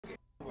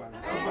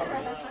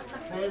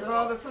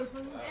Pedro, this way,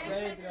 please.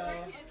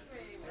 Pedro.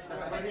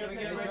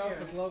 Pedro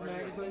for Globe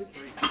Magazine.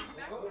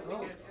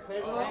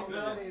 Pedro.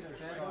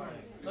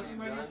 Looking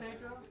right here,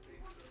 Pedro.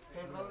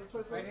 Pedro, this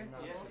way, please. Right here?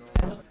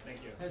 Thank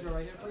you. Pedro,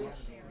 right here, please.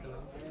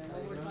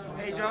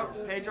 Pedro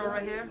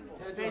right here.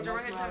 Pedro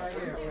right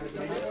here.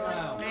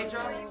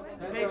 Pedro.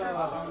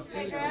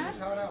 Pedro.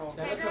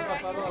 Derecho, por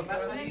favor.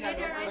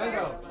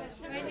 Pedro.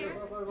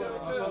 Por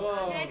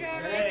favor.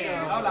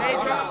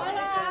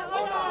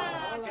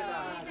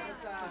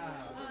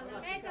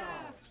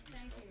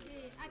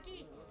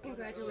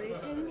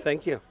 Congratulations.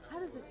 Thank you. How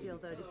does it feel,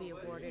 though, to be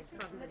awarded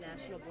from the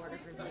National Board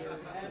of Review?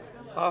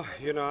 Oh,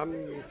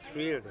 I'm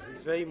thrilled.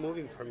 It's very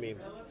moving for me.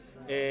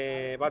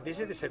 But this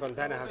is the second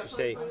time, I have to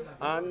say.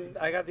 And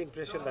I got the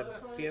impression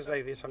that things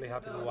like this only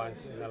happen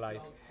once in a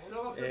life.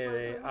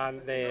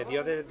 And the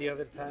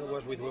other time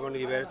was with Women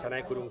Universe and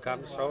I couldn't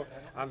come, so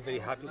I'm very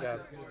happy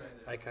that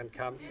I can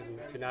come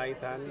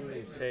tonight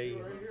and say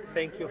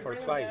thank you for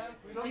twice.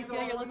 Do you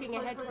feel you're looking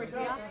ahead towards the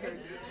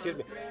Oscars? Excuse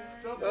me.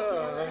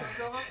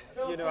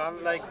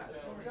 I'm like...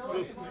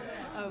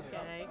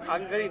 Okay.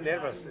 I'm very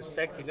nervous,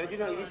 expecting.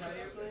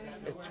 This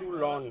is too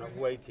long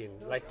waiting,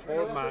 like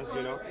 4 months,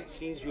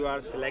 since you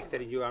are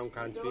selected in your own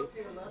country.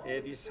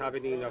 This is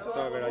happening in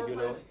October,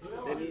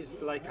 then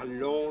it's like a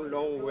long,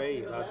 long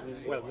way.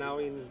 Well, now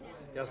in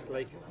just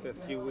like a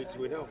few weeks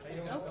we know.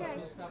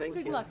 Okay. Thank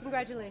you. Good luck.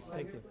 Congratulations.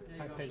 Thank you.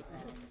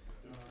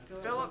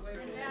 Philip.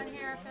 Down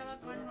here,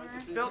 Philip, one more.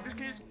 Philip,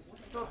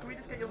 Philip, can we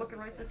just get you looking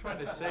right this way?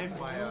 Trying to save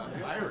my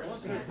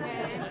iris. Okay.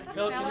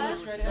 Philip, can you look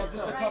straight ahead?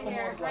 Just a couple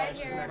more Right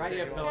flashes. here. Right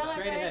here, Philip.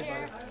 Straight ahead,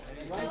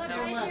 Philip, buddy.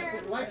 right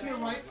here. Right to your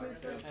right, please.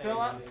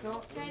 Philip.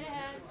 Straight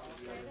ahead.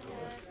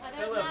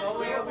 Philip,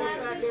 over here,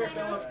 back here,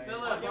 Philip.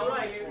 Philip,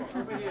 over here.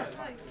 Over here.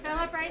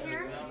 Philip, right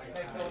here.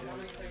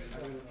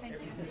 Thank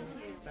you.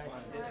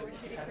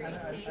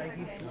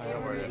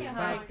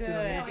 Hi,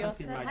 good.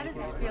 How does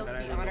it feel to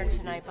be honored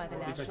tonight by the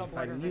National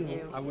Board of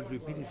Review? I would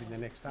repeat it the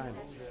next time.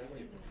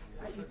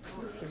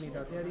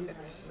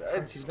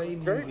 It's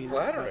very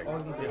flattering.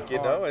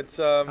 It's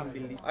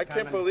I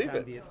can't believe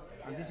it.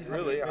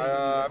 Really,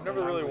 I've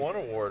never really won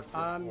awards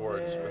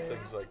for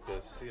things like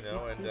this,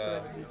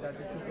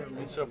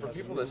 and so for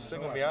people that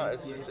single me out,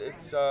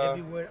 it's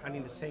everywhere and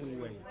in the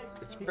same way.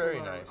 It's very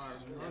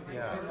nice.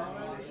 Yeah.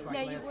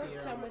 Now, you worked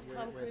with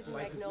Tom Cruise and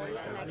Magnolia,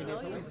 and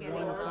Magnolia is getting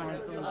a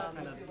lot of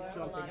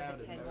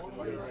attention.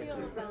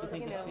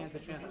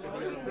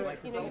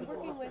 You're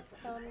working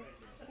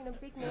with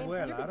big names.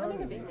 Well, You're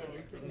becoming a big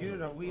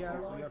name. We are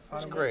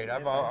It's great.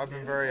 I've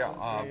been very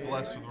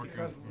blessed with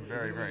working with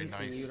very, very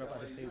nice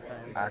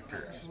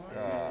actors,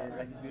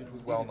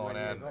 well known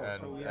and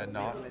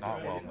not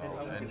well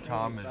known. And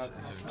Tom is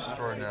an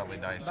extraordinarily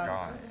nice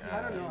guy,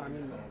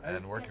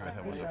 and working with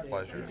him was a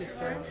pleasure.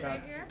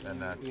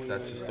 And that's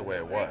just the way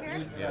it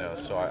was,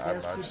 So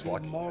I'm just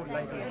lucky.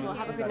 Well,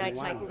 have a good night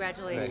tonight.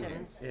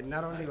 Congratulations.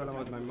 Not only all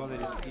about my mother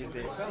is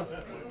the.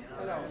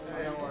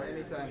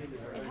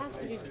 It has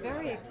to be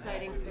very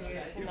exciting for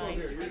you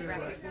tonight to be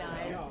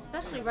recognized,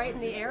 especially right in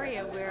the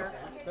area where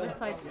West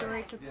Side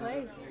Story took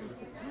place.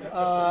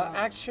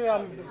 Actually,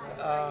 I'm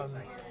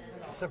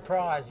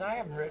surprised. I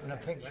haven't written a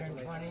picture in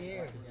 20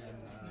 years.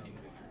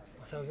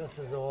 So this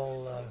is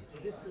all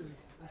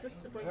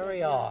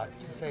very odd,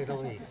 to say the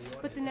least.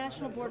 But the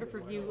National Board of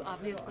Review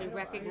obviously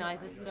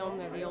recognizes film.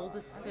 They're the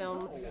oldest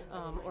film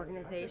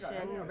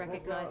organization,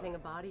 recognizing a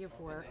body of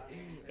work.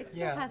 It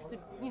still has to,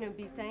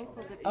 be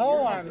thankful that.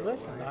 Oh, I'm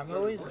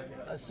always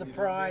a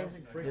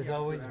surprise is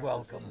always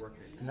welcome,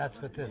 and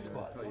that's what this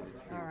was.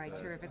 All right,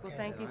 terrific. Well,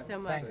 thank you so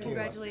much. Thank you.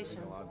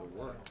 Congratulations.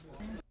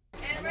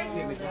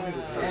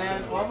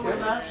 And one more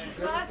left.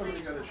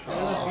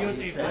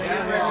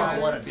 Oh,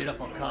 what a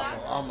beautiful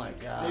couple. Oh my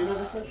God. Can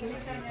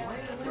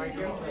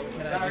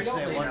I just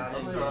say one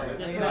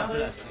thing? God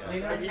bless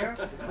you. Right here.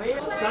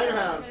 Cider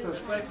House.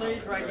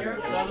 Please, right here.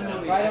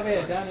 Right over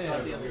here, down here.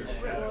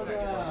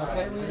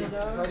 Okay,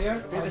 right here.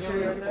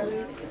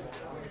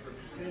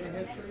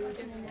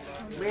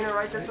 Lena,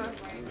 right this way.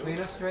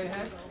 Lena, straight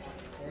ahead.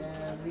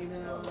 And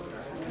Lena.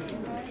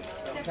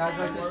 Guys,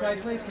 right this way,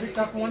 please. Can we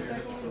stop for 1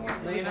 second?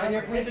 Lena, right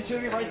here, please. The two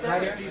of you right there.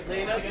 Right here.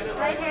 Lena, to the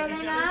Right here,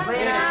 Lena.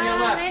 Lena, to your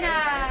left. Lena.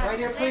 Right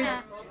here, please.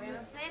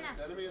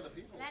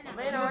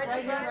 Lena,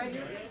 right here. Right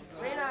here.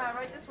 Lena,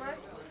 right this way.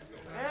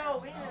 Oh,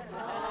 Lena.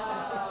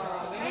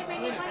 Wait, we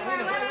need one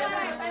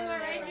more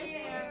right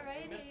here.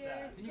 Right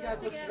here. Can you guys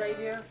look straight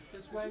here,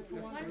 this way?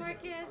 One more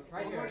kiss.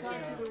 Right here.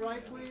 To the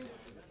right, please.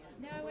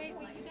 No, wait,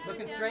 you got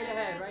Looking straight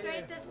ahead, right here.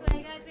 Straight this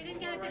way, guys. We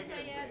didn't get it this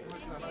way yet.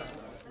 Thank you.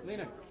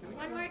 Lena,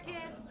 One more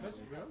kiss.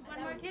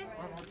 One more kiss.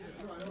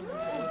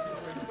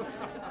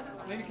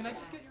 Lena, can I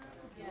just get?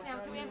 Yeah,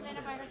 can we have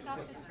Lena by herself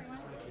just for one?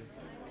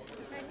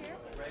 Right here?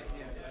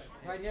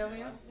 Right here,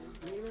 Lena?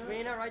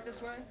 Lena, right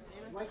this way.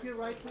 Right here,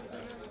 right, please.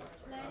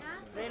 Lena?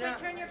 This Lena. way,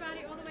 turn your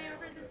body all the way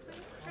over this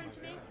way. Turn to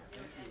me.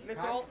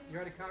 Miss Ol.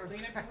 You're already covered.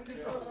 Lena,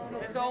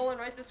 Miss Olin,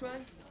 right this way.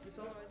 Miss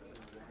Olin, right this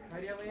way.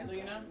 right here, Lena?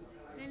 Lena?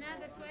 Lena,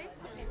 this way.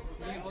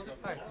 Hi. More this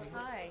way.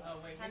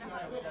 Right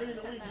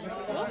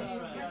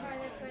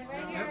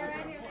here,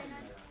 Lena.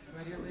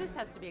 Right here, This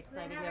has to be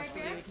exciting though for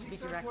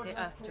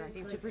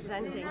you to be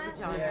presenting to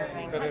John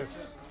Irving. It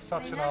is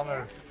such an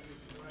honor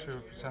to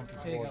present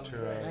this award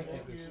to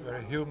this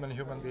very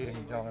human being,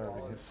 John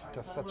Irving. He's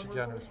just such a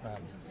generous man.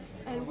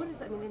 And what does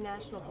that mean, the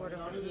National Board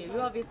of Review? You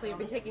obviously have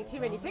been taking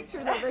too many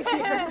pictures over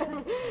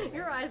here.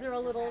 Your eyes are a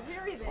little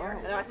teary there.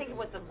 I think it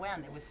was the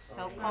wind. It was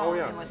so cold.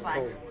 It was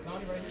like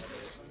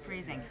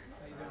freezing.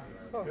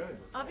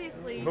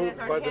 Obviously, you guys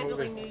aren't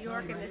handling New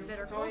York in this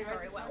bitter cold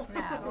very well.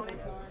 No.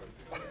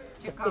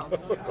 Too cold.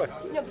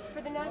 No, but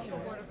for the National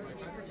Board of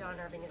Review, for John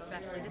Irving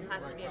especially, this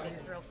has to be a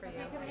big thrill for you.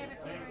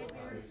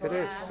 It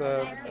is.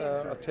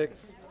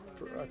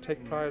 I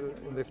take pride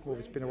in this movie.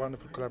 It's been a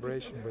wonderful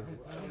collaboration with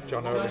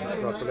John Irving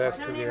throughout the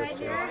last 2 years.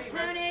 So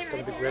it's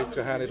going to be great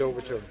to hand it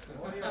over to him.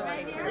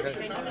 Okay.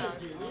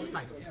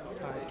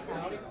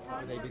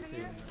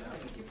 ABC.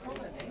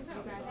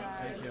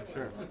 Thank you.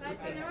 Sure.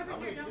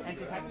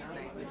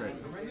 Great.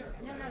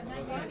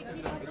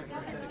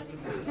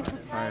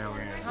 Hi, how are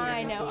you?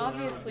 Hi, now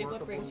obviously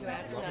what brings you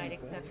out tonight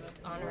except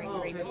honoring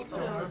great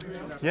people?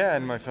 Yeah,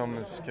 and my film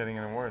is getting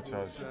an award, so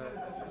I was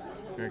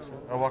very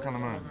excited. A Walk on the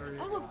Moon.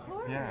 Oh, of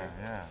course. Yeah.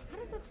 How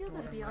does it feel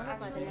to be honored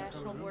by the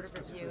National Board of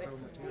Review? It's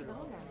such a big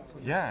honor.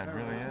 Yeah, it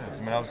really is.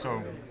 I mean, I was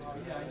so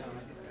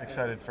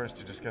excited first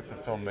to just get the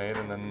film made,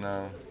 and then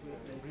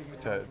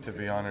to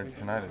be honored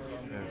tonight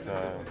is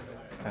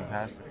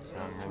fantastic. So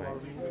I'm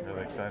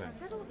really excited.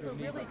 That also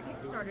really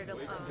kickstarted an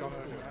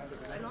awful lot for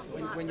Diane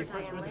Lane. Really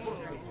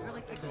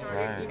kickstarted,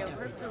 Right.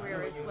 her career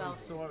as well.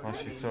 Well,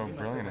 she's so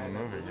brilliant in the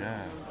movie.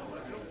 Yeah.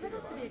 That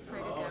has to be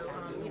excited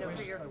though,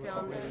 for your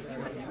film.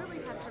 You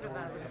really have sort of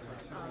a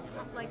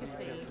tough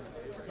legacy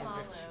to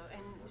follow.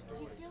 And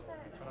do you feel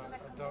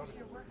that comes into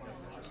your work when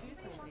you choose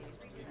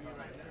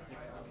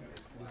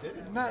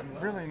movies? Not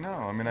really, no.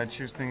 I mean, I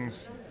choose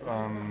things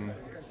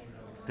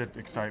that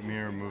excite me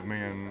or move me,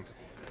 and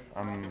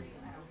I'm,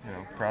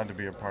 proud to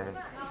be a part of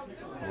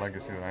the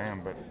legacy that I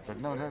am. But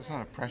no, that's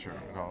not a pressure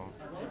at all.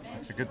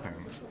 It's a good thing.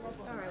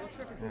 All right, well,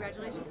 terrific.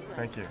 Congratulations. Yeah.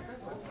 Thank you.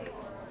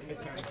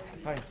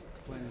 Hi.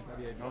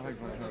 Oh, hi,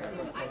 Glenn.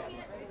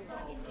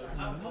 I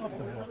love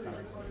the walk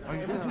on.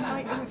 It was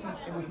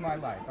my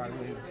life. I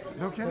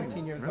was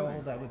 13 years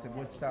old. I was at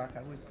Woodstock.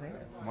 I was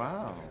there.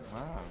 Wow.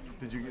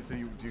 Did you do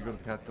you go to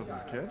the Catskills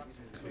as a kid?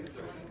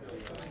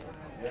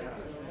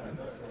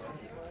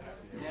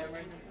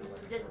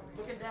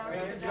 Looking down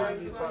right just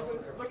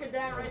Looking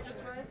down right just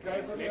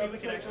right. Maybe we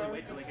can actually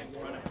wait till they get in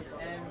front of us.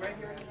 And right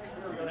here.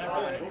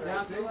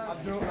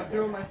 I'm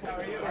doing my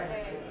photo.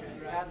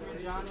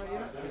 Catherine, John, right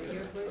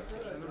here.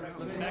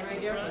 Looking right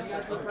here. You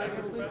guys look right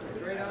here, please.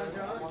 Straight on,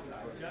 John.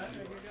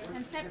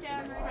 And step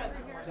down right over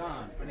here.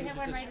 John. We have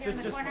one right here in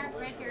the corner,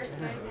 right here.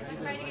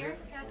 Right here.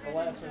 The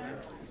last one.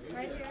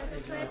 Right here,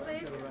 this way,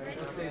 please.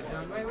 Let's see,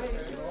 John. Wait.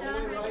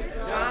 John, right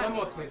here. John, one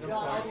more, please. I'm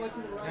sorry.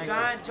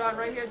 John,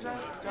 right here, John.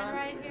 John,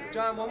 right here.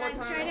 John, one more And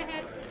time. straight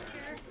ahead.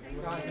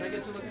 John, can I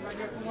get you looking right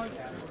here for one?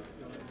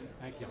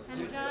 Thank you. And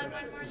John,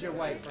 one more. It's your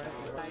wife,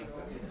 right?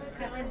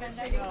 Catherine Van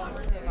Dyke.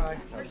 Hi.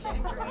 We're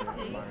shooting for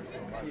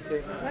E.T.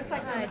 Looks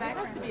like this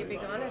has to be a big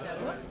honor,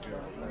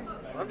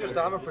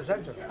 though. I'm a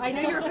presenter. I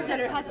know you're a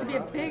presenter. It has to be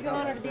a big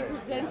honor to be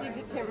presenting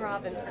to Tim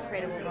Robbins for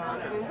Creative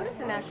Laurent. I mean, what is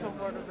the National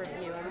Board of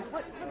Review? I mean,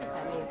 what does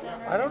that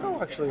mean? I don't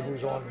know actually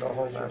who's on the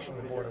whole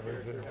National Board of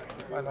Review.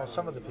 I know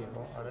some of the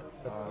people on it,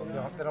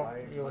 but they don't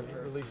really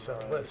release a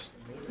list.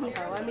 No,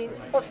 I mean,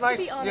 Well, it's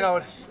nice, to be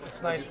honest,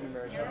 it's nice.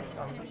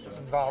 I'm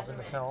involved in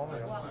the film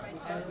and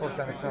worked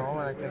on the film,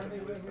 and I think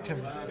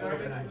Tim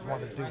something he's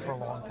wanted to do for a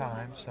long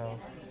time. So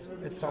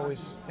it's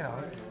always,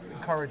 it's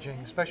encouraging,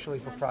 especially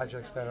for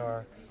projects that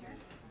are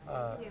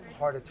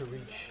harder to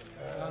reach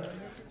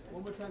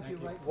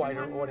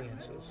wider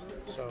audiences.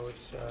 So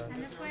it's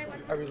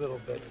every little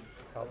bit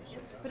helps.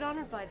 but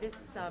honored by this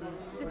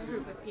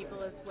group of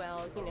people as well,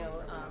 as any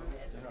other awards,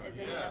 it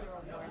seems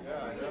to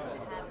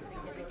have a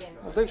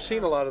significant. Well, they've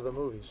seen a lot of the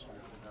movies.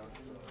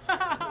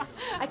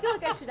 I feel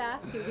like I should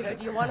ask you,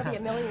 do you want to be a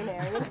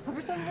millionaire?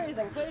 For some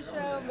reason, quiz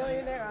show,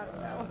 millionaire, I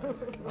don't know.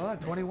 Well,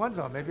 21's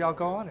on. Maybe I'll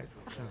go on it.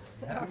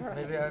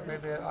 Yeah,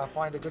 maybe I'll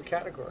find a good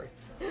category.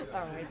 All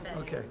right, then.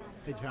 Okay.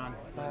 Hey, John.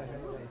 Hi,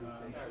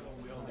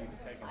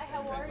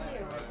 how are you?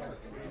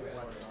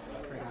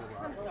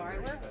 I'm sorry,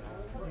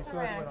 we're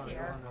around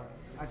here.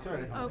 I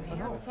started.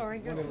 Okay, I'm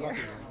sorry you're here.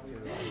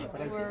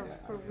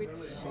 For which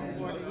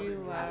award are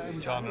you?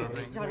 John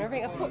Irving. John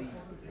Irving, of course.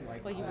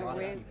 Well,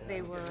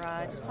 they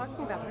were just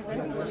talking about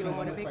presenting to you and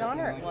what a big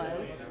honor it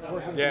was.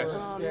 Yes.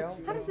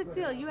 How does it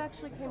feel? You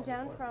actually came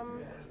down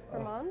from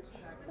Vermont?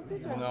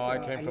 No, I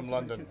came from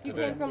London You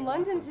today. came from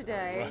London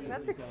today.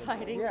 That's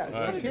exciting.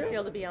 How does it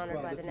feel to be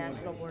honored by the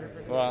National Board of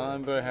Review? Well,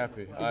 I'm very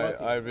happy.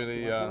 I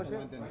really,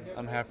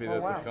 I'm happy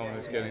that the film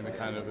is getting the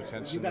kind of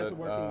attention that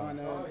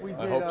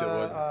I hoped it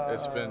would.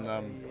 It's been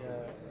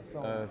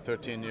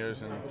 13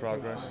 years in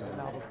progress.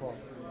 And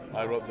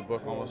I wrote the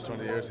book almost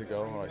 20 years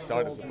ago, or I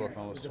started the book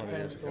almost 20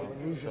 years ago.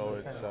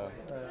 So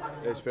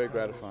it's very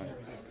gratifying.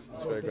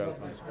 it's very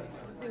gratifying.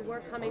 Does the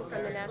work coming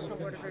from the National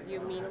Board of Review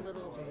mean a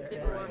little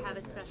bit more, have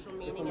a special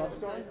meaning as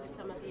opposed to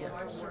some of the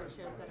other award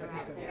shows that are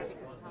out there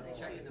because of how they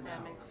choose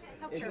them and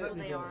how careful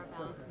they are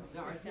about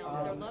our film,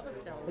 their love of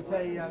film?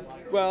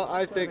 Well,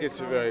 I think it's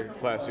a very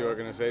classy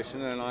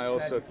organization, and I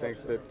also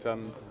think that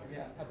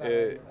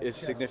it's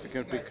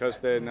significant because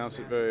they announce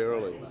it very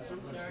early.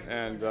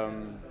 And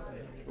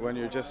when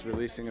you're just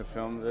releasing a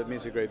film, that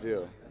means a great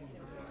deal.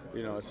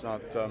 You know, it's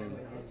not, you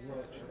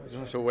don't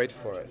have to wait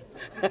for it.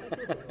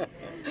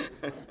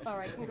 All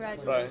right,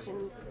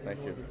 congratulations. Bye.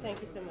 Thank you.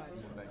 Thank you so much.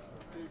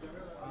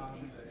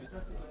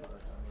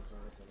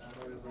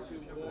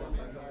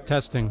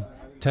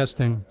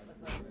 Testing.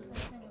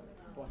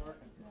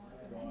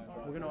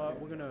 We're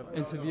gonna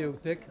interview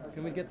Dick.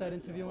 Can we get that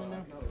interview in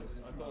now?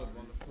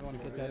 We want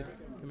to get that.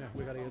 Come here.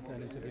 We gotta get that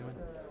interview in.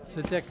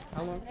 So Dick,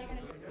 how long?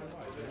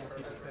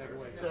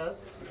 Chaz?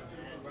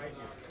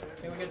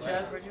 Can we get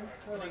Chaz right here?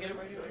 Can I get it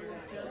right here?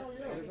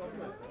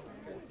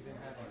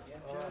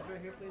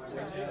 Right here, please.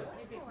 Chaz.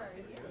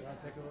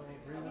 Take a little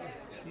breather.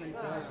 Too many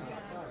flashes.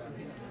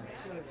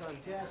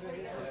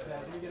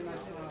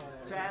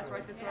 Chaz,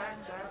 right this way.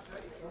 Chaz.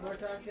 One more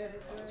time, Chaz.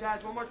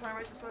 Chaz, one more time,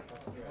 right this way.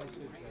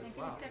 And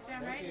can you step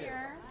down right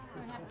here?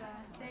 We have the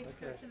stage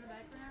script in the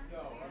background.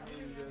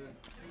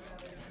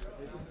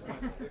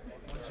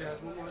 Chaz,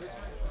 one more this way.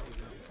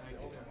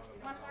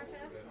 One more,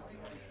 Chaz.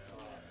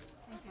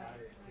 Thank you.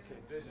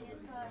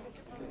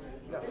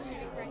 We're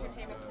shooting for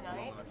entertainment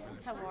tonight.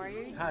 How are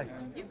you? Hi.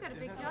 You've got a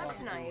big job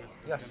tonight.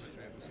 Yes.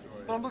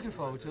 But I'm looking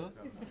forward to it.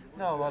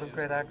 No, a lot of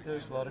great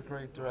actors, a lot of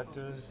great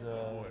directors.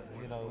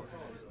 You know,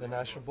 the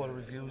National Board of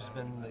Review has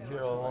been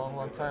here a long,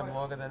 long time,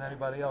 longer than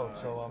anybody else,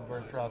 so I'm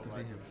very proud to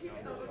be here.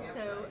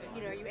 So,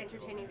 you know, are you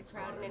entertaining the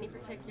crowd in any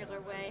particular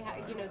way? How,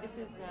 you know, this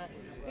is,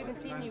 we haven't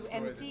seen you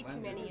MC too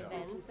many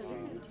events, so this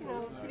is, you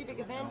know, a pretty big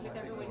event with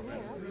everyone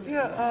here.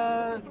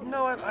 Yeah,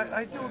 no,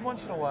 I do it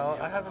once in a while.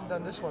 I haven't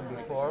done this one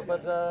before,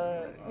 but,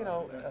 you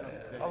know,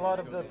 a lot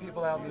of the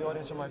people out in the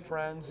audience are my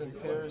friends and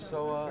peers,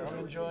 so I'm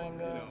enjoying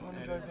being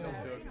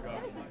here. How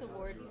does this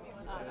award,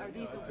 or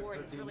these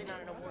awards, it's really not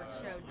an award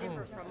show,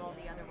 differ from all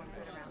the other ones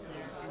that are out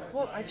there?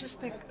 Well, I just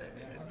think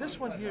this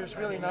one here is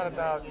really not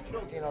about,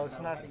 you know, it's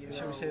not,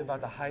 should we say,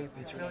 about the hype.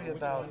 It's really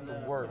about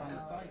the work.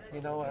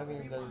 You know, I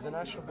mean, the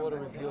National Board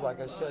of Review, like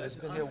I said, has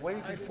been here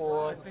way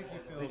before.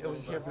 It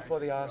was here before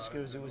the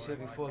Oscars. It was here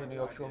before the New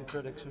York Film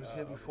Critics. It was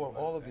here before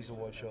all of these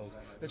award shows.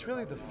 It's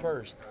really the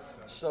first.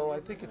 So I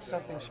think it's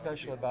something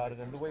special about it.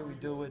 And the way we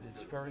do it,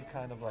 it's very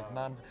kind of like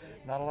not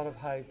a lot of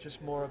hype,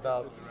 just more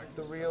about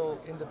the real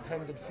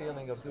independent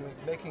feeling of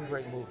making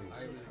great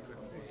movies.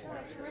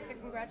 Terrific.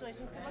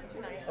 Congratulations. Good luck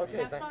tonight.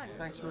 Okay, Have fun.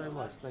 thanks very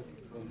much. Thank you.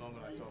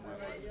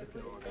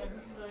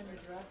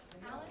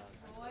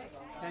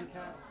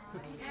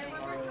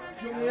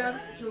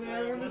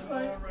 Julianne on this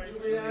way.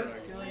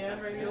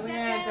 Julianne, right here.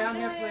 Julianne, down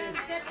here, please.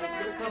 Get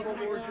a couple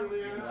more,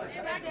 Julianne.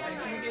 Can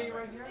we get you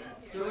right here?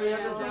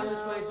 Julianne, Down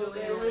this way,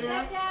 Julianne.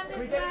 Julianne. Can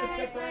we get you to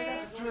step down?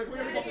 Julianne, we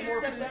gotta get some more,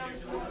 please.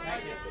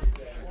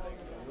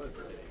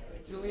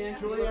 Julianne,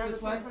 Julianne,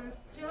 this way.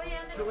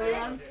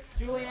 Julianne.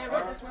 Julianne,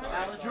 right this way.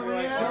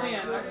 Julianne.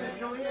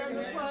 Julianne,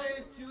 this way.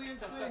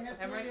 Julianne's way.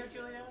 And right here,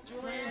 Julianne.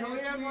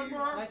 Julianne, one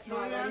more. Nice try,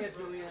 right here,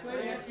 Julianne.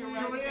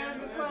 Julianne,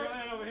 this way.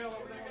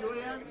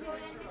 Julianne.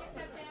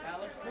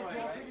 Alex, this way.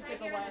 Can you just get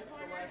the last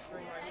string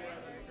right here?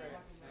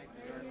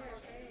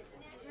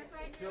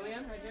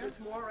 Julianne, right here. Miss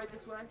Moore, right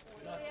this way.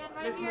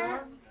 Right Miss here.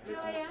 Moore.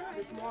 Julianne.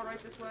 Miss Moore,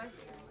 right this way.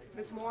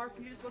 Miss Moore,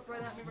 can you just look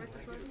right at me right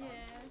this way? Yeah.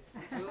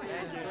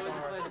 Julianne, it's always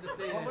a pleasure to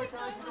see you. One more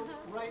time to the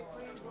right,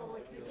 please. All the way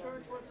to the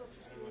turn towards us.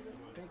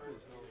 Thank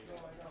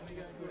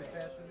you.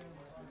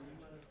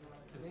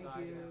 Thank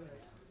you.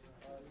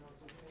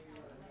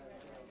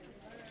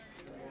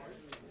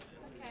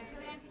 Okay.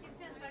 Julianne, can you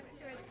stand side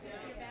so it's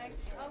just your bag?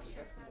 Oh,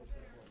 sure.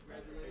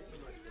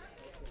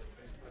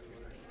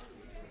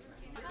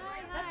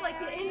 That's like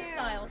the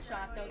in-style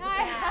shot, though, the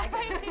Hi.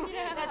 bag.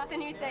 Yeah. That's the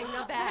new thing,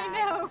 the bag. I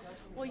know.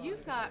 Well,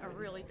 you've got a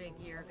really big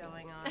year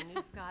going on.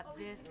 You've got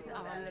this,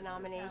 the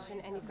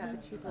nomination, and you've got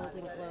the 2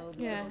 Golden Globes.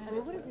 Yeah. I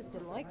mean, what has this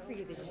been like for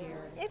you this year?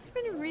 It's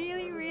been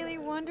really, really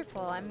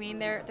wonderful. I mean,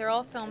 they're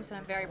all films that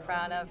I'm very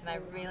proud of, and I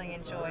really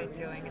enjoy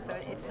doing. So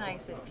it's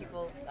nice that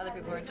other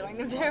people are enjoying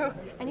them too.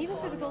 And even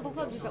for the Golden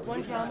Globes, you've got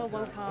 1 drama,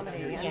 1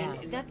 comedy. I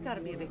mean, that's got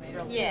to be a big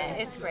thrill. Yeah,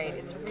 too. it's great.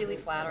 It's really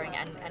flattering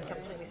and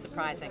completely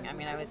surprising. I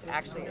mean, I was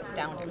actually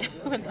astounded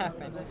when it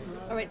happened.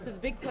 All right, so the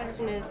big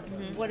question is,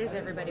 what is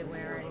everybody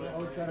wearing?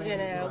 You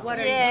know, what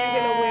are Yeah.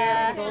 you going to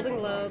wear for the Golden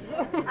Globes?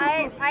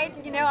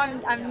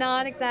 I'm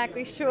not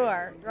exactly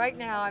sure right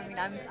now. I mean,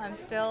 I'm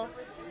still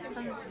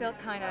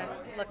kind of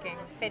looking,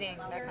 fitting,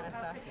 that kind of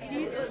stuff. Do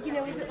you, you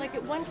know, is it like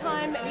at one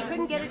time you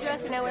couldn't get a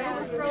dress and now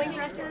everyone's throwing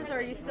dresses, or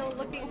are you still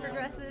looking for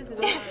dresses?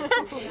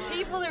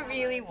 People are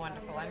really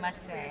wonderful, I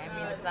must say. I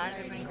mean, the designers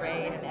have been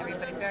great, and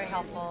everybody's very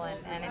helpful,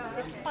 and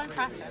it's a fun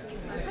process.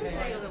 How do you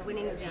feel that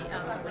winning the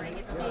ring,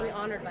 it's being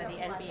honored by the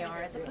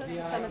NBR as opposed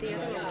to some of the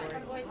other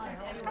awards?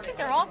 I think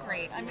they're all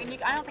great. I mean,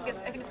 I think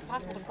it's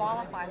impossible to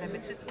qualify them.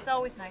 It's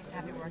always nice to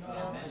have you working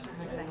on it, I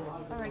must say.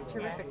 All right,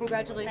 terrific.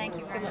 Congratulations. Thank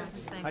you very much.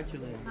 Thanks. Hi,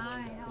 Julian.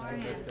 Hi, how are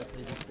you?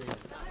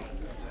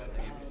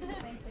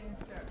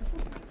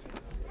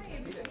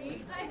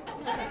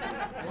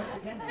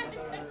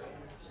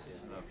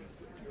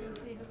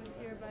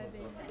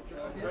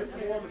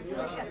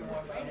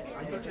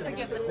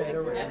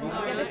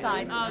 The other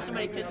side. Oh,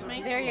 somebody kissed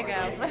me? There you go.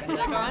 Is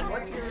that gone?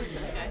 Okay.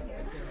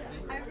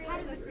 How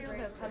does it feel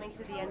though coming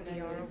to the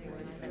NBR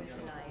Awards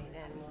tonight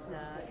and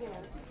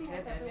just being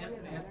able to win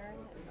his honor?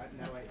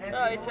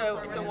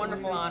 It's a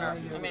wonderful honor.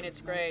 I mean,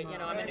 it's great. You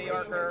know, I'm a New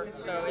Yorker,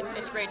 so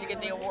it's great to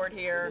get the award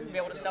here, be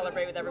able to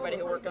celebrate with everybody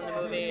who worked on the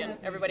movie and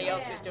everybody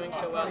else who's doing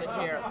so well this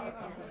year.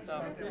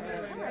 So,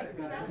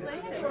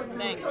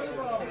 thanks.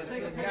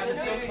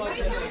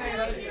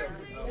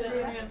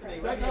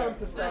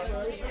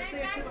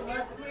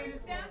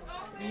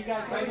 You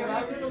guys right here,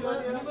 left?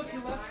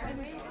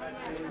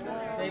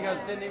 There you go,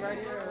 Sydney, right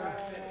here.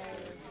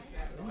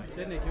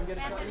 Sydney, can we get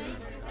a shot?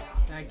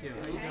 Thank you.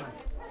 How you doing?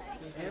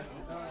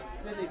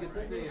 Sydney, good to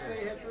see you.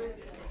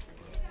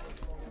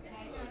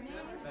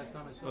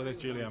 Oh, there's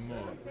Julianne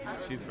Moore.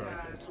 She's very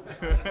good.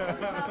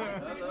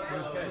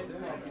 Who's good?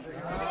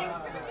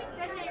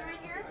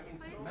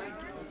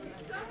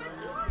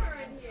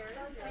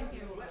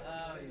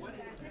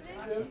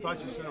 I thought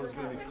you said it was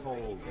going to be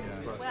cold.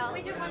 Yeah. Well,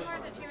 we did one more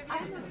of the two of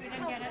you since we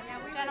didn't get it.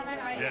 Gentlemen,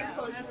 right here.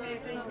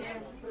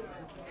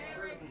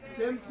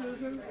 Tim,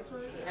 Susan?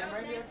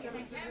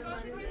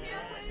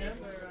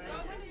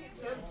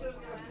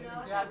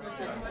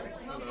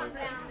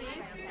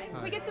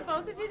 Can we get the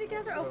both of you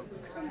together? Oh,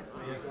 come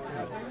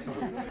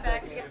on.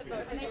 Back to get the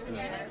both of you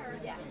together.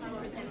 Yeah.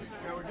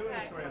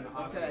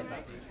 Okay.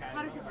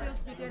 How does it feel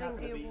to be getting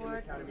the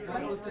award?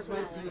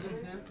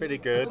 Pretty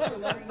good.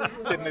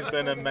 Sydney's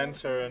been a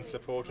mentor and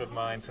supporter of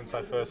mine since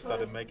I first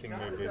started making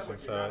movies, and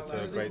so it's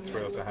a great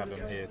thrill to have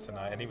him here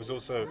tonight. And he was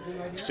also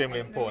extremely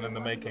important in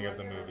the making of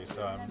the movie,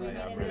 so I'm really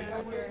happy with it.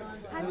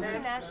 How does the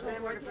National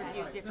Award of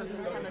Review differ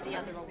from some of the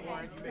other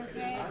awards?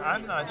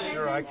 I'm not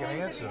sure I can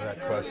answer that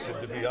question,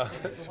 to be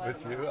honest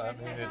with you. I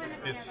mean,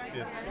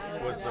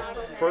 it was the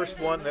first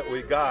one that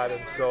we got,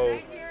 and so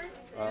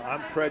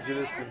I'm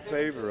prejudiced in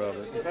favor of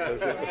it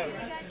because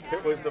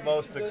it was the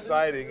most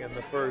exciting and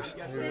the first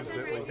news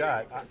that we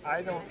got.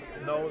 I don't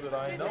know that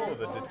I know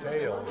the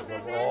details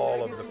of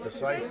all of the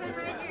precise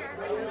differences.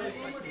 All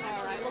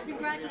right. Well,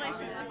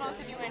 congratulations to both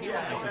of you anyway.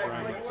 Thank you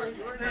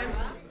very much.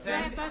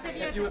 Tim, both of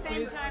you if you at would the same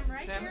please. time,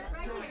 right Tim, here?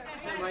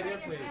 Tim, right here,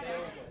 please.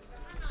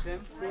 Tim.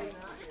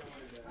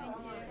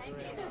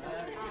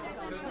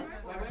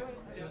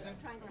 Susan.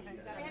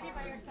 We have you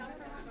by yourself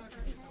for one?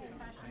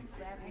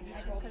 I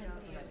just couldn't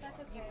see it.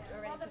 You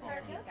already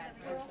told these guys,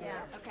 right?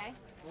 Yeah. Okay.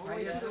 Right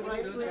here, Susan.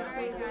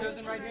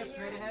 Susan, right here,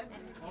 straight ahead.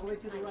 All the way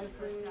to the right,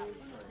 please.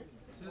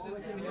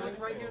 Susan, can you look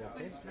right here,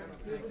 please?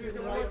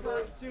 Susan, one more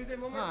time. Susan,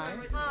 one more time.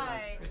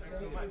 Hi.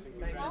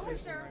 Oh,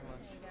 sure.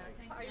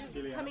 Are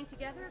you coming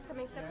together,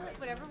 coming separately,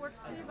 whatever works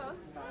for you both?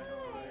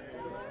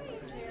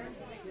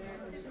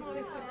 Susan,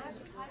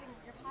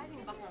 you're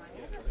hiding behind.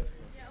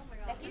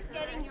 He's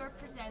getting, you're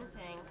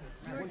presenting.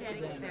 You're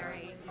getting a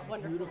very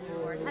wonderful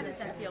award. How does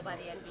that feel by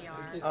the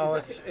NBR? Oh,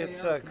 it's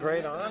a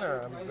great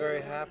honor. I'm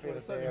very happy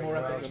that they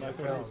acknowledge the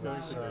film.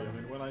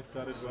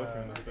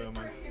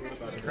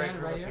 It's a great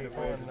group of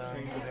people, and I'm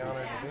really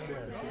honored to be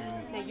here.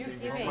 Now you're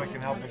giving. If I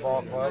can help the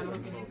ball club,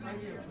 and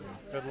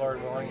good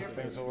Lord willing,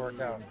 things will work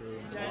out.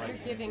 You're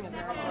giving a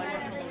very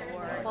wonderful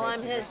award. Well,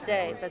 I'm his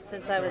day, but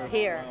since I was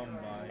here,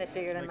 they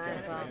figured I might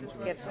as well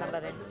give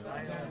somebody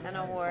an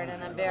award,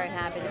 and I'm very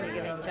happy to be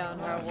giving Joan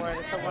her award.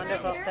 It's a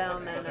wonderful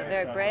film and a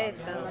very brave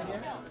film.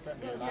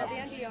 Now, the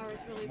NBR is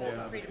really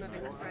about freedom of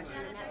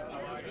expression, and that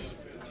seems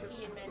to be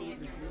key in many of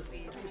your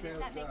movies. I mean, does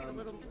that make it a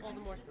little all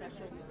the more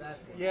special?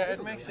 Yeah,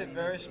 it makes it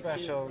very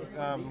special,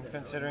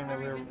 considering that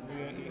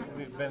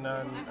we've been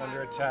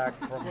under attack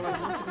from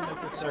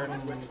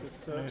certain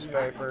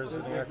newspapers.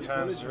 The New York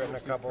Times has written a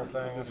couple of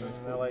things, and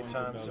the LA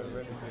Times have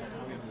written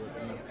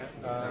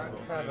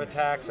kind of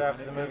attacks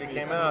after the movie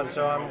came out.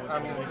 So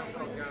I'm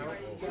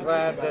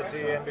glad that the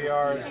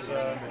NBR is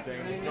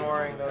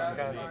ignoring those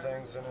kinds of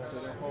things and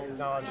is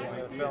acknowledging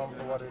the film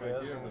for what it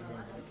is and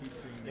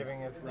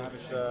giving it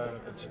its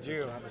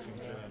due.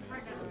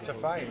 It's a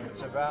fight,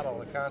 it's a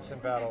battle, a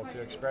constant battle to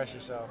express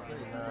yourself.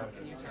 And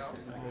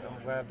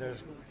I'm glad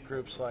there's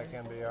groups like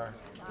NBR.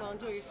 Well,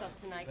 enjoy yourself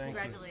tonight. Thank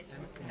you.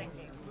 Congratulations. Thank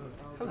you.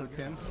 Hello,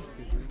 Tim.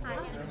 Hi.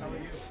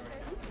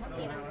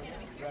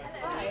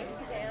 Hi, this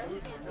is Anne.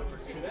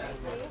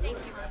 Thank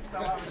you.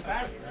 Hello.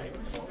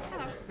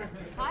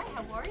 Hi,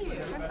 how are you?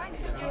 I'm fine.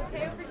 You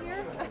okay over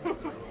here?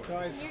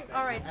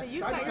 All right, so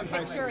you've got your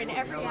picture in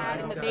every ad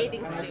in the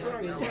bathing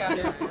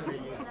suit.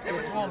 It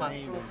was warmer.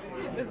 It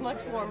was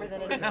much warmer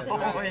than it is tonight.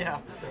 Oh, yeah.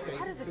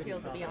 How does it feel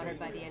to be honored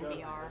by the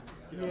NBR?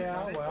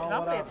 It's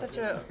lovely. It's such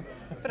a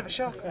bit of a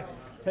shock.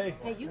 Now,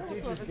 you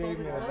also have a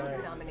Golden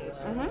Globe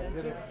nomination. What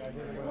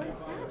is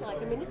that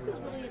like? I mean, this is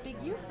really a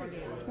big year for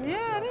you.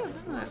 Yeah, it is,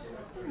 isn't it?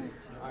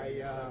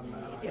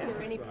 Is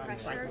there any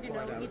pressure, you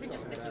know, even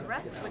just the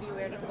dress, what do you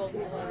wear to the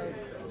Golden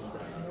Globes?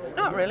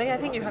 Not really. I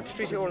think you have to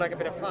treat it all like a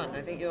bit of fun.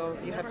 I think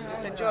you have to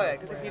just enjoy it,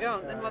 because if you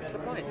don't, then what's the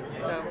point?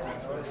 So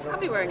I'll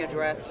be wearing a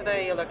dress.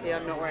 Today, you're lucky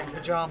I'm not wearing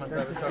pajamas,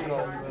 I was so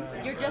cold.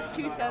 You're just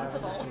too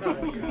sensible.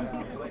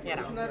 You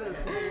know,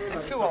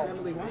 I'm too old.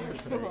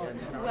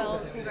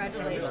 Well,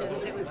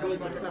 congratulations. It was really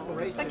wonderful.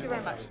 Thank you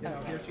very much. I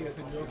don't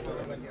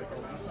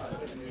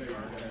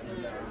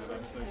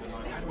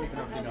even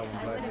know if you know him,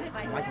 but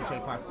Michael J.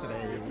 Fox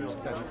today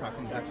said he's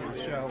talking back to the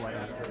show, and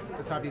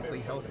it's obviously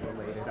health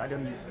related. I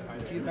don't. Do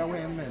you know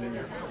him and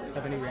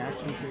have any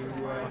reaction to?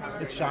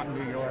 It's shot in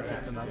New York.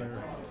 It's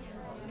another.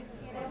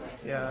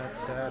 Yeah, it's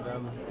sad.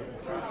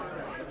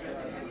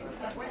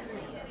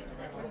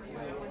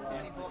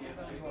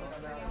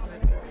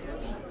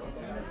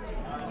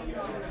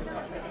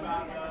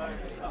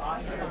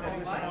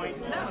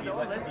 No,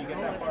 all this, noise,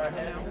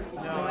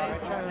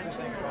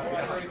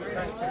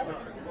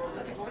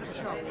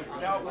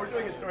 Now, we're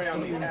doing a story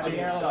on the Academy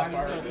so far.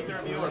 Either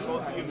of you or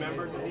both of you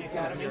members of the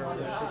Academy?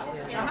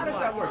 Now, how does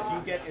that work? Do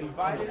you get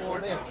invited or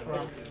this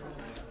from?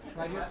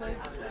 Right here, please.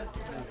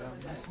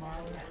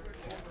 Smiling.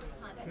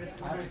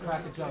 I have to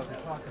crack a joke.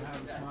 It's hard to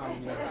have a smile.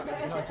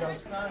 There's no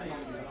jokes.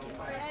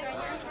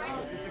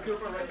 Mr.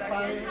 Cooper, right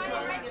back here.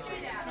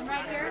 I'm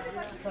right here.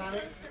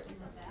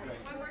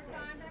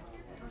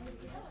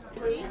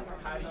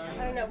 I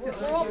don't know.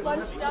 We're all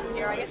bunched up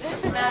here. I guess it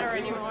doesn't matter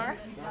anymore.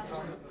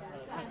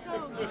 So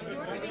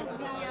you're giving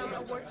the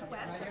award to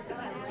Wes.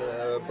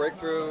 The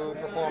Breakthrough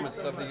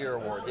Performance of the Year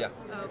award. Yeah.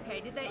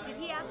 Okay. Did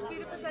he ask you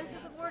to present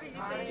his award, or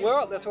did they?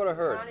 Well, that's what I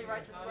heard.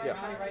 Yeah.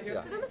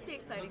 Yeah. So that must be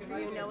exciting for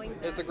you, knowing.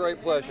 It's a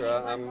great pleasure.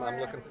 I'm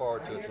looking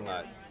forward to it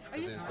tonight.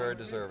 He's very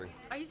deserving.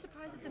 Are you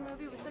surprised that the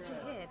movie was such a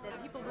hit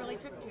that people really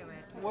took to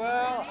it?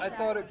 Well, I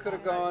thought it could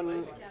have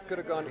gone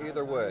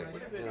either way,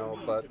 you know.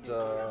 But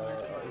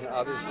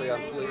obviously,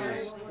 I'm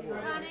pleased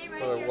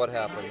for what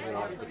happened, you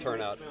know, the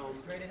turnout.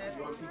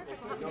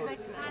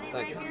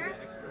 Thank you.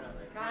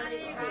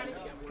 Connie,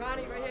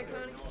 right here, Connie.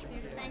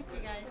 Thanks,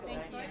 you guys.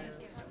 Thank you.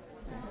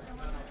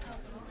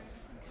 This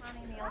is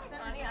Connie Nielsen.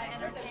 This is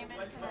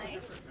Entertainment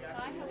Tonight.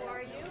 Hi, how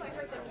are you? I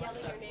heard them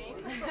yelling your name.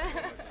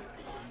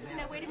 So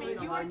now, wait a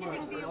minute. You are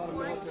giving the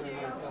award to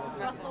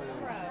Russell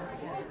Crowe.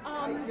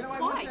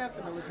 Why?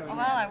 Well,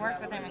 I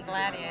worked with him in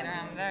Gladiator.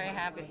 I'm very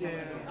happy to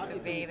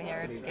be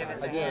here to give it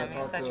to him.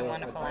 He's such a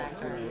wonderful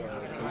actor. Really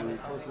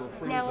wonderful.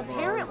 Now,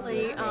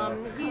 apparently,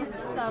 he's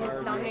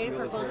nominated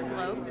for a Golden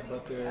Globe.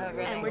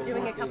 Really? And we're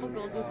doing a couple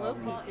Golden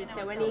Globe pieces.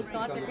 So any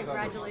thoughts or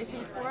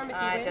congratulations for him?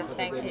 I just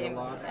think he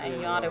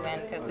ought to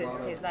win, because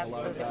he's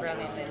absolutely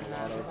brilliant in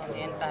The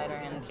Insider,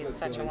 and he's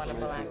such a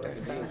wonderful actor.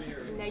 So.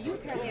 Now, you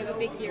apparently have a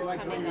big year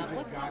coming up.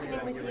 What's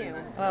happening with you?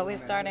 Well, we're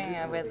starting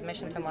with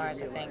Mission to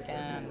Mars, I think,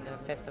 on the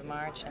 5th of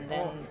March, and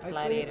then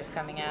Gladiator's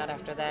coming out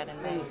after that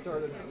in May. So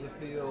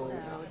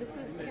this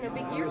is a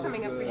big year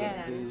coming up for you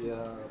then.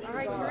 All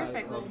right,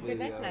 terrific. Well, good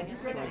night tonight.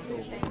 Good night. Thank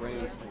you.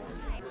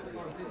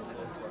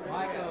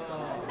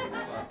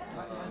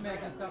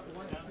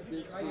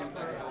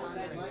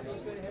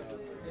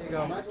 There you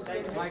go.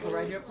 Michael,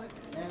 right here, please.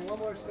 And one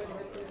more straight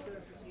ahead, please,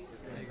 sir.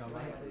 There you go,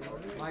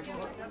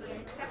 Michael.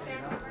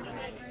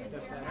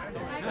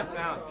 Step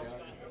down.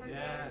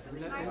 Yeah,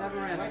 it never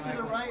ends. Back to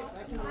the right.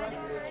 Back to the right.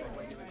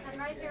 I'm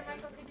right here,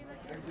 Michael. Could you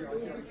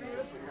look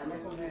here?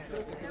 Michael, right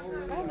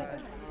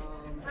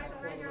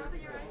here.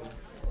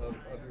 Open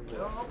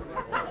your eyes.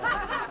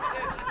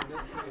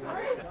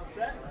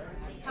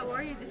 How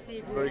are you this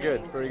evening? Very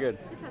good, very good.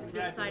 This has to be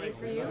exciting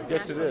for you.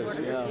 Yes, it is.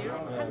 Yeah.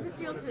 How does it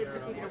feel to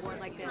receive an award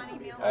like this?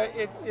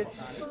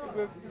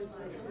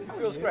 It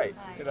feels great.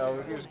 You know,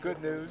 it was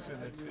good news,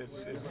 and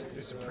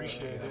it's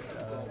appreciated.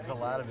 There's a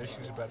lot of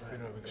issues about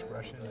freedom of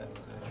expression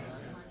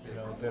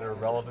that are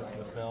relevant to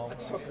the film.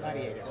 So it's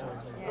very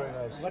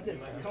nice.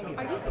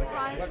 Are you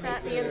surprised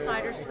that The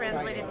Insider's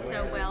translated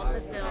so well to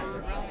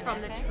film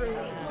from the true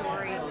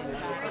story,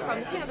 from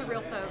the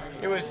real folks?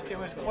 It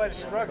was quite a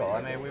struggle.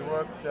 I mean, we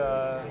worked.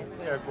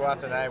 Eric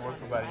Roth and I worked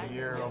for about over a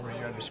year on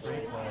the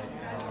screenplay.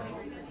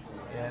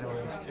 And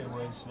it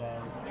was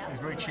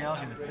very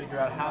challenging to figure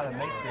out how to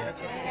make that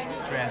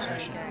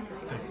transition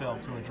to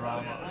film, to a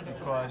drama,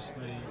 because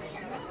the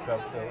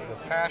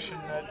passion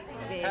and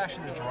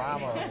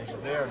drama was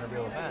there in the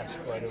real events,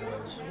 but it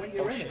was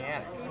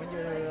oceanic. When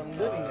you're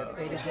living this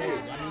day to day, you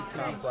need to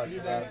complex see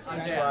that.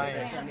 try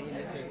and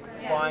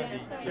find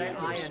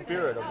the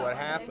spirit of what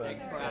happened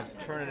and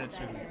turn it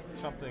into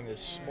something as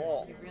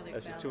small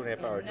as a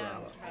 2.5-hour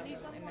drama.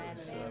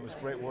 It was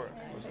great work.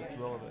 It was the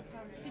thrill of it.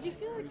 Did you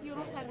feel like you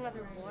almost had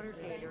another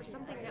Watergate night, or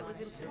something that was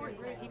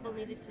important that people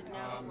needed to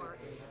know,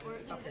 or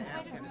the kind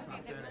of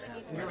movie that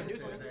really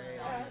needs to be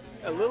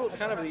A little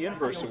kind of the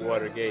inverse of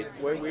Watergate,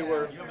 where we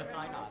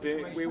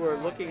were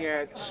looking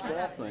at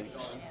small things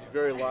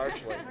very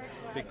largely,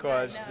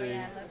 because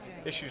the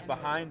issues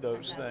behind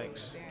those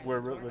things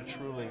were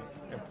truly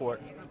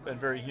important and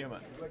very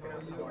human.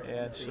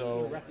 And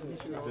so,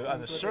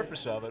 on the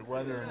surface of it,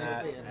 whether or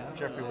not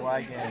Jeffrey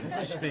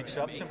Wigand speaks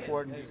up, it's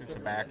important to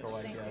tobacco,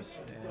 I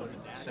guess, and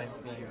same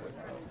thing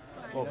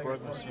with Walt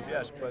Bergman,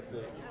 CBS. But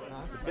the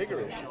bigger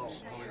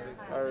issues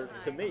are,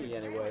 to me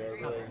anyway, are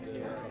really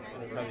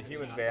the kind of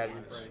human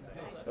values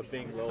of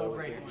being loyal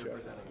to each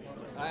other.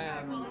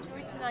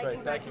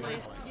 Great, thank you.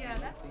 Yeah,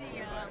 that's the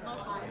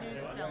local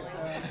news telling.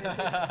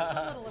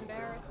 A little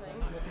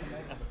embarrassing.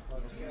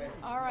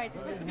 All right,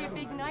 this has to be a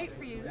big night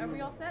for you. Are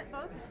we all set,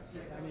 folks?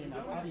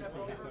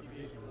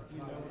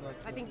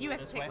 I think you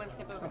have to take one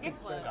step over. Get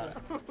close.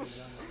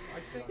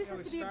 This has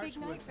to be a big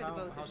night for the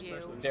both of you.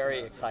 Very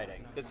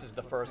exciting. This is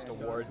the first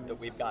award show that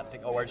we've gotten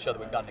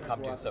to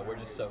come to, so we're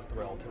just so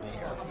thrilled to be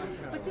here.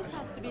 But this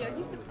has to be. Are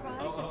you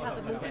surprised at how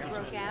the movie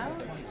broke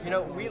out? You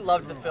know, we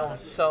loved the film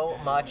so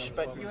much,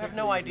 but you have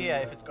no idea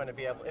if it's going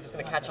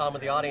to catch on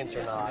with the audience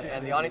or not.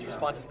 And the audience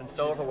response has been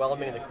so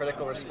overwhelming, and the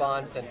critical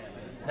response, and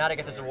now to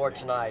get this award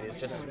tonight is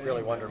just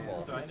really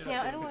wonderful.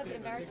 Now, I don't want to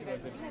embarrass you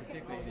guys. Did you guys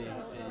get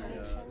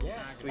nominations?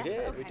 Yes, we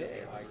did. We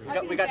did.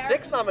 We got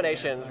 6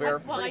 nominations. We were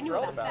pretty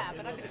thrilled about that,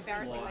 but I've been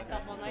embarrassing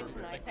myself all night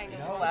tonight saying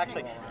no,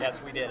 actually,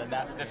 yes, we did, and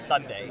that's this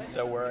Sunday.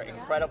 So we're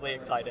incredibly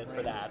excited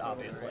for that,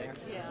 obviously.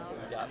 Yeah.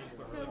 Yeah.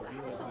 So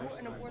how is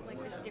an award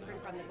like this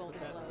different from the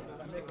Golden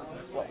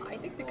Globes? Well, I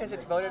think because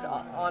it's voted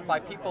on by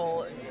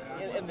people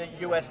in the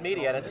U.S.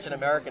 media, and it's such an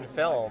American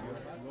film.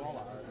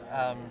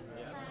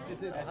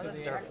 How does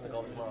it differ from the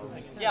Golden Globe?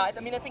 Yeah, I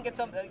mean, I think it's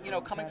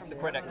coming from the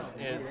critics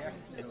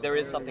there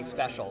is something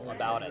special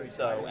about it.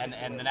 So,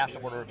 and the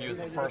National Board of Review is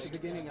the first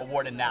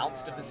award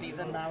announced of the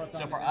season.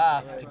 So for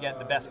us to get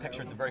the Best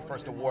Picture, the very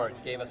first award,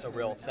 gave us a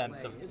real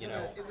sense of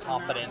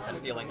confidence and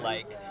feeling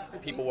like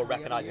people were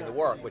recognizing the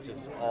work, which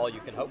is all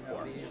you can hope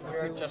for.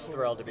 We're just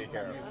thrilled to be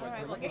here. All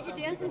right, well, get your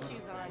dancing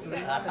shoes on.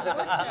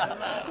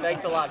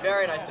 Thanks a lot.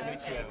 Very nice to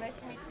meet you. Nice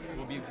to meet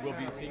you. We'll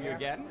be seeing you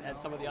again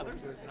at some of the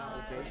others.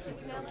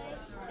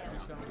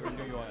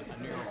 New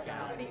York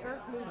gal. The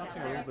Earth moves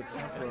Something a little bit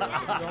simpler.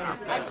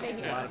 I say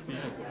here.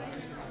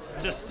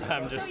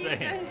 I'm just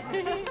saying.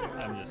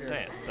 I'm just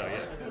saying. So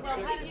yeah. Well,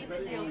 how does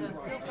it feel though?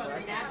 Still from the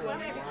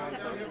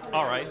National.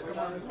 All right.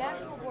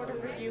 National Board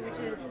of Review, which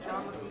is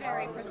a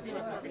very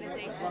prestigious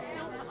organization,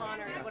 still to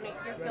honor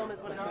your film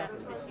as one of the best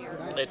of this year.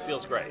 It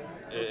feels great.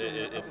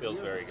 It feels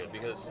very good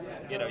because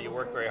you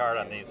work very hard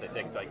on these. They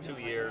take like 2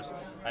 years.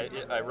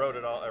 I wrote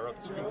it all. I wrote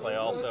the screenplay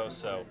also.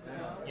 So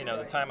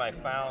the time I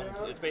found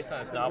it's based on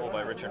this novel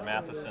by Richard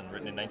Matheson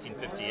written in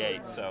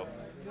 1958. So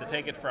to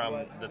take it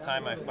from the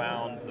time I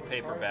found the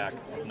paperback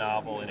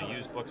novel in a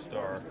used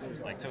bookstore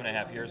like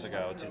 2.5 years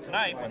ago to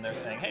tonight when they're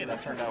saying, hey,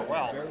 that turned out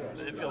well,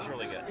 it feels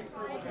really good.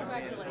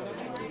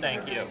 Congratulations.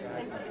 Thank you.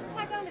 And just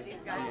tag on to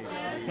these guys.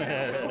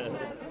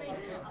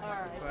 All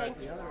right,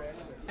 thank you.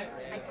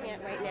 I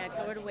can't right now.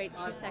 Tell her to wait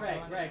 2 seconds.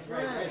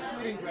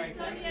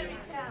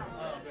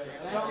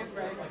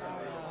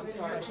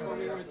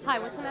 Hi,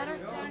 what's the matter?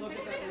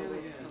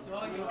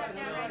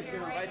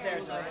 Right there,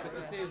 John. Good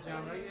to see you,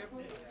 John. Right here?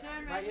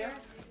 Right here?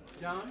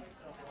 John?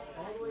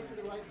 All the way to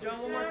the right.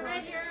 John, one more time.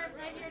 Right here,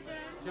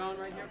 John. John,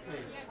 right here,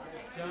 please.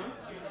 John?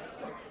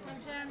 And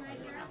John, right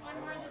here. One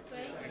more this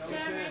way.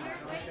 John,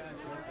 right here. Wait.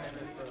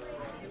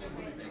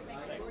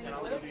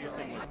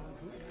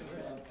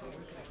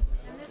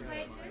 And this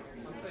way,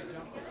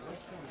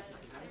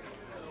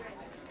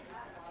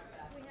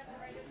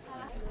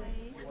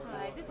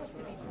 Hi, this has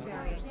to be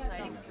very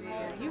exciting for you.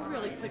 You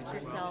really put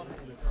yourself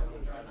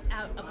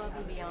out above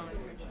and beyond.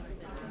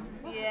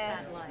 What was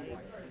that like?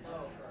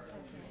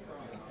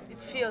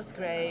 It feels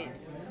great.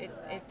 It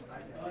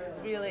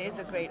really is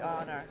a great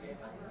honor.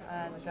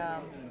 And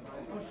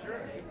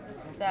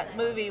that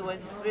movie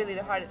was really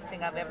the hardest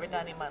thing I've ever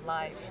done in my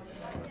life.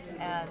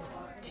 And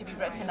to be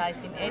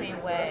recognized in any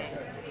way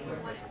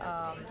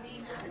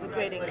is a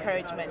great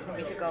encouragement for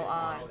me to go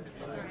on,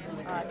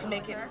 to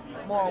make it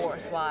more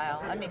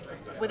worthwhile. I mean,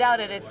 without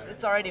it,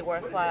 it's already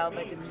worthwhile,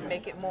 but just to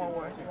make it more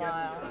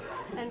worthwhile.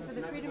 And for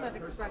the Freedom of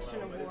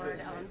Expression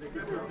Award,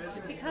 this is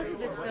because of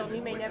this film,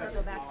 you may never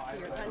go back to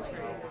your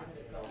country.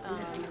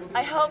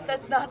 I hope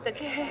that's not the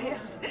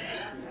case.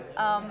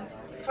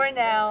 For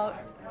now,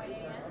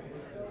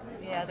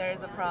 yeah, there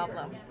is a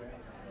problem.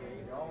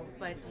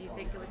 But do you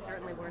think it was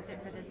certainly worth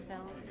it for this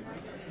film?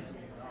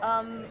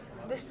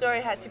 The story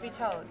had to be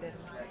told,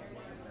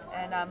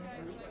 and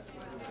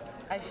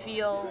I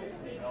feel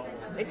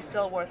it's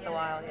still worth the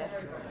while,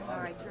 yes. All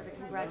right, terrific.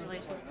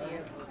 Congratulations to you.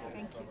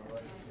 Thank you.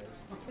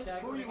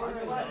 Chad, who are you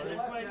working with?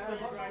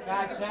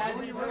 Chad,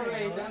 who are you working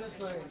with? Down this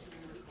way.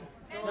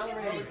 Down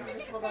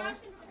this way.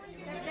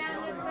 Step down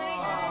this way.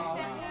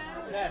 Step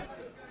down. Chad.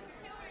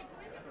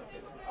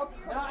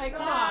 No, hey,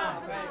 come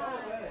on.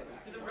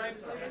 To the right.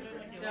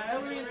 Chad,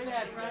 Hillary and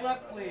Chad, try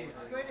left, please.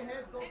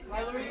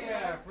 Hillary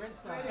there.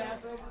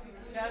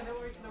 Chad,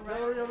 Hillary to the right.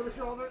 Hillary over the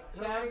shoulder.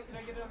 Chad, Hillary. can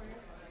I get over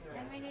here?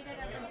 And we need it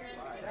over here.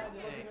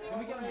 Can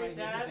we get him right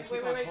Chad, here?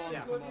 wait,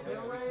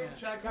 Wait.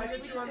 Chad, can we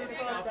get you on this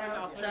side?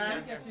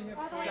 Chad.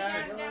 All the way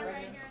Chad. down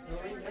right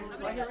here. Just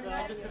a step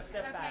back. Okay,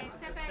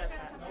 step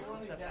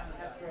back.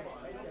 That's great.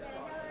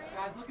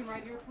 Guys, looking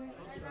right here, please.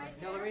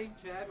 Hillary,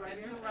 Chad, right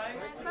here.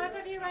 And both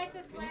of you right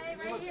this way, Can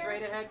you right look here.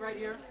 straight ahead right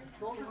here?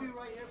 Both of you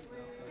right here,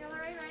 please.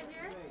 Hillary right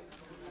here.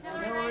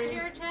 Hillary right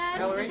here, Chad.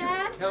 Hillary,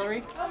 Chad.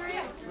 Hillary. Over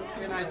here. Give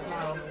me a nice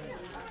smile.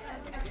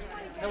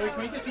 Hillary,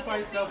 can we get you by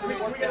yourself? Can we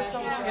get a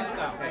song?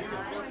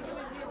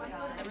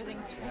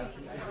 Everything's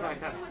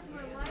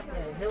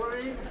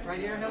Hillary. Right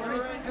here, Hillary.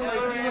 Hillary,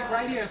 can you look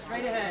right here,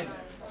 straight ahead?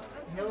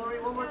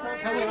 Hillary, one more time.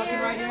 Hillary, looking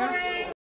right here.